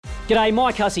G'day,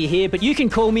 Mike Hussey here, but you can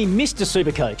call me Mr.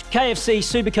 Supercoach. KFC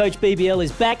Supercoach BBL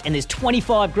is back and there's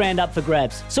 25 grand up for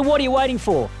grabs. So what are you waiting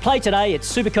for? Play today at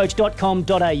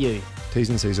supercoach.com.au. T's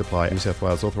and C's apply. New South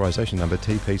Wales authorisation number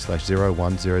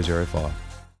TP/01005.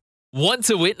 Want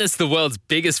to witness the world's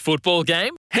biggest football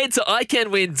game? Head to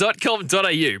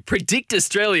iCanWin.com.au, predict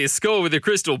Australia's score with a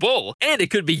crystal ball, and it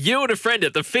could be you and a friend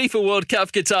at the FIFA World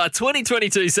Cup Qatar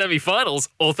 2022 semi-finals,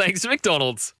 all thanks to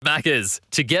McDonald's. Maccas,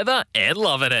 together and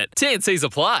loving it. T&Cs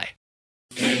apply.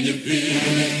 Can you feel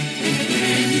it?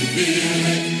 Can you feel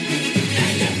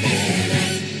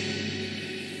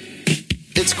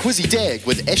it? It's Quizzy Dag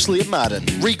with Ashley and Martin.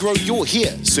 Regrow your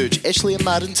hair. Search Ashley and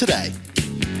Martin today.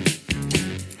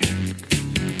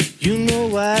 You know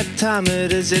what time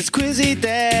it is, it's Quizzy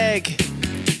Dag.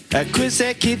 A quiz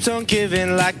that keeps on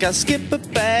giving like a skipper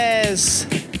bass.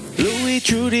 Louis,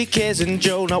 Trudy, Kez and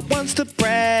Joe not wants to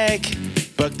brag.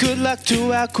 But good luck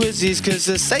to our quizzies cause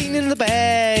this ain't in the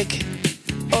bag.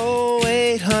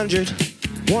 0800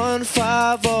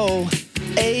 150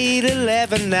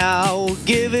 811 now.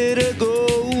 Give it a go.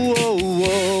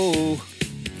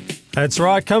 That's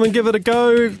right. Come and give it a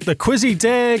go. The Quizzy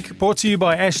Dag, brought to you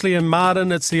by Ashley and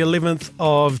Martin. It's the 11th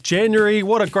of January.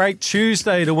 What a great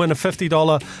Tuesday to win a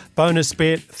 $50 bonus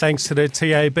bet thanks to the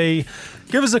TAB.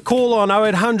 Give us a call on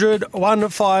 0800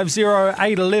 150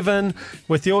 811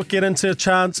 with your get into a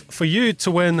chance for you to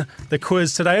win the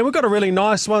quiz today. And we've got a really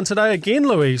nice one today again,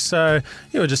 Louis. So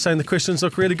you were just saying the questions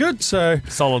look really good. So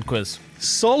solid quiz.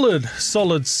 Solid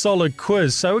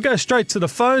quiz. So we'll go straight to the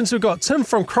phones. We've got Tim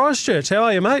from Christchurch. How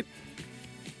are you, mate?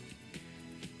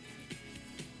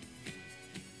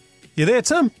 You there,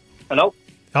 Tim? Hello?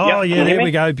 Oh, yep, yeah, there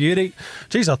we go, beauty.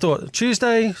 Geez, I thought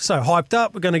Tuesday, so hyped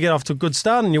up, we're going to get off to a good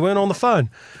start and you weren't on the phone.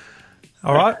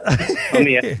 All right? I'm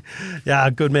here. Yeah,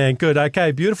 good, man, good.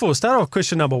 Okay, beautiful. We'll start off with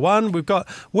question number one. We've got,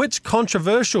 which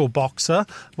controversial boxer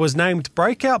was named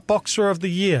Breakout Boxer of the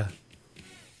Year?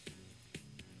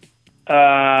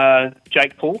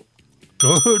 Jake Paul.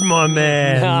 Good, my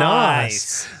man.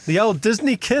 Nice. The old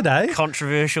Disney kid, eh?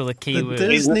 Controversial, the key word. The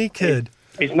Disney kid.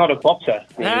 He's not a boxer.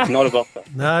 He's not a boxer.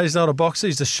 No, he's not a boxer.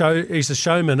 He's a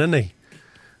showman, isn't he?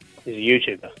 He's a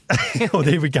YouTuber. Oh,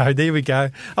 there we go.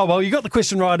 Oh, well, you got the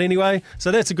question right anyway,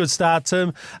 so that's a good start,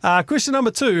 Tim. Question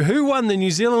number two. Who won the New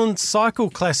Zealand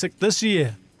Cycle Classic this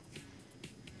year?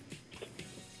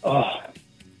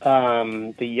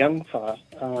 The young fella.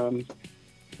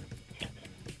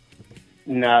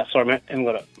 Nah, sorry, mate. Haven't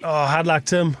got it. Oh, hard luck,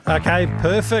 Tim. Okay,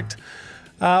 perfect.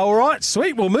 All right,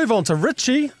 sweet. We'll move on to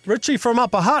Richie. Richie from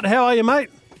Upper Hutt. How are you,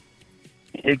 mate?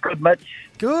 Yeah, good, Mitch.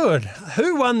 Good.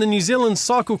 Who won the New Zealand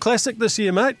Cycle Classic this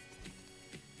year, mate?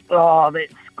 Oh, that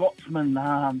Scotsman.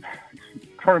 Trying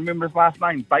to remember his last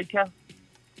name. Baker.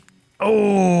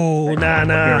 Oh,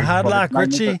 no. Hard luck, name,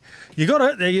 Richie. You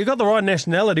got it. You got the right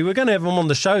nationality. We're going to have him on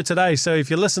the show today, so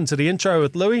if you listen to the intro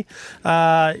with Louis,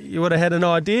 you would have had an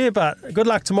idea, but good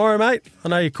luck tomorrow, mate. I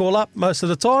know you call up most of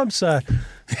the time, so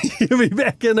you'll be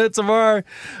back in it tomorrow.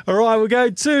 All right, we'll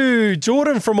go to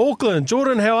Jordan from Auckland.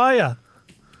 Jordan, how are you?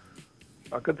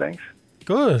 Oh, good, thanks.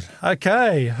 Good.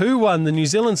 Okay. Who won the New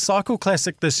Zealand Cycle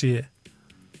Classic this year?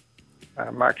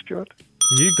 Mark Stewart.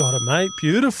 You got it, mate.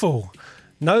 Beautiful.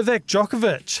 Novak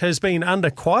Djokovic has been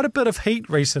under quite a bit of heat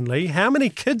recently. How many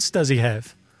kids does he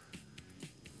have?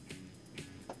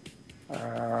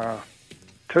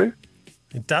 2.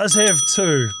 He does have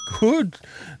 2. Good.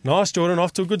 Nice, Jordan.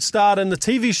 Off to a good start. In the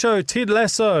TV show Ted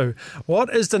Lasso,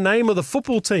 what is the name of the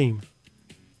football team?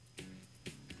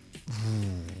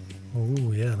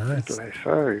 Oh, yeah, no.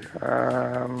 Lasso.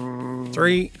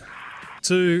 3,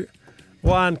 2,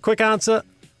 1. Quick answer.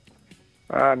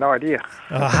 No idea.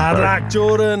 Oh, hard luck,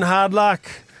 Jordan. Hard luck.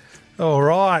 All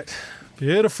right.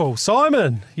 Beautiful.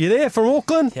 Simon, you there from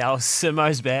Auckland? Yeah,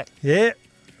 Simo's back. Yeah.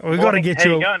 We've got to get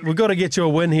you. We've got to get you a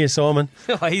win here, Simon.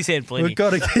 Oh, he's had plenty. We've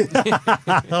got to get.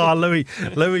 Oh,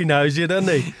 Louis knows you, doesn't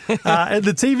he? In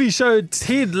the TV show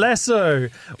Ted Lasso,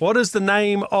 what is the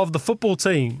name of the football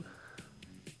team?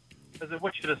 Is it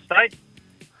Wichita State?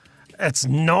 It's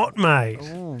not, mate.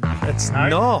 It's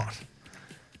not.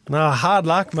 No, hard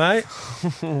luck, mate.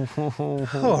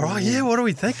 All right, yeah, what are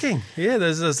we thinking? Yeah,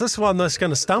 there's this one that's going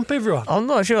to stump everyone. I'm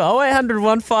not sure. 0800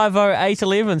 150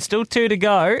 811. Still 2 to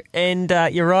go, and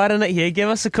you're right in it here. Give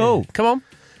us a call. Yeah. Come on.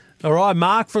 All right,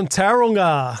 Mark from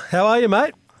Tauranga. How are you,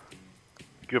 mate?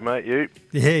 Good, mate. You?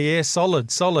 Yeah,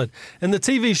 solid. In the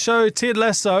TV show Ted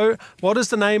Lasso, what is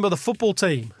the name of the football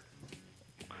team?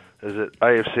 Is it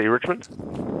AFC Richmond?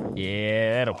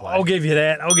 Yeah, that'll play. I'll give you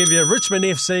that. I'll give you Richmond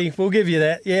FC. We'll give you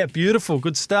that. Yeah, beautiful.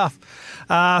 Good stuff.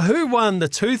 Who won the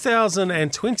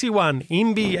 2021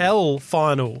 NBL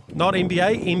final? Not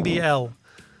NBA, NBL.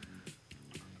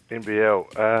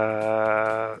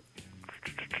 NBL.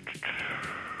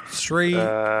 3.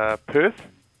 Perth.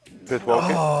 Perth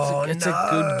Wildcats. Oh, It's a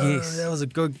good guess. That was a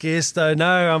good guess, though.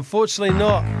 No, unfortunately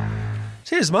not.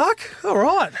 Cheers, Mark. All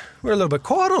right. We're a little bit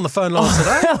quiet on the phone lines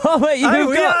today.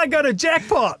 We got a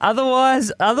jackpot.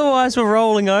 Otherwise, we're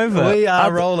rolling over. We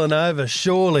are rolling over,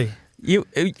 surely. These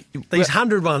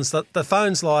 100 ones, the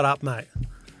phones light up, mate.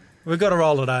 We've got to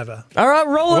roll it over. All right,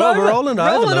 roll it over. We're rolling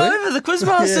over. Roll it Louis. over. The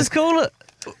Quizmasters call it.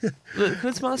 The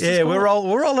Quizmasters Yeah, call we'll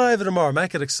it. roll it over tomorrow.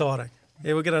 Make it exciting.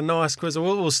 Yeah, we'll get a nice quiz.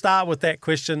 We'll start with that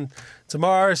question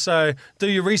tomorrow. So do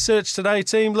your research today,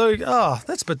 team, Luke. Oh,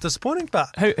 that's a bit disappointing,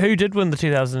 but... Who did win the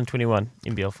 2021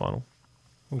 NBL final?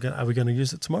 Are we going to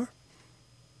use it tomorrow?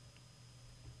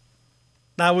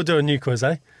 No, we'll do a new quiz,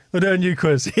 eh? We'll do a new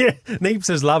quiz. Yeah, Neeps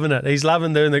is loving it. He's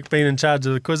loving being in charge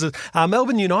of the quizzes.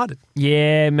 Melbourne United.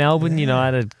 Yeah, Melbourne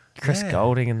United. Chris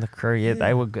Golding and the crew. Yeah,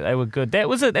 they were good. They were good. That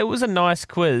was a nice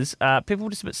quiz. People were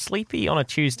just a bit sleepy on a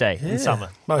Tuesday in summer.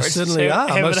 Most certainly are.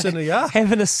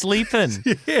 Having a sleep in.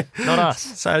 Yeah. Not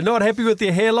us. So not happy with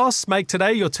your hair loss? Make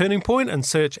today your turning point and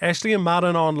search Ashley and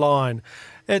Martin online.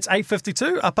 It's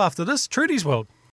 8:52. Up after this, Trudy's World.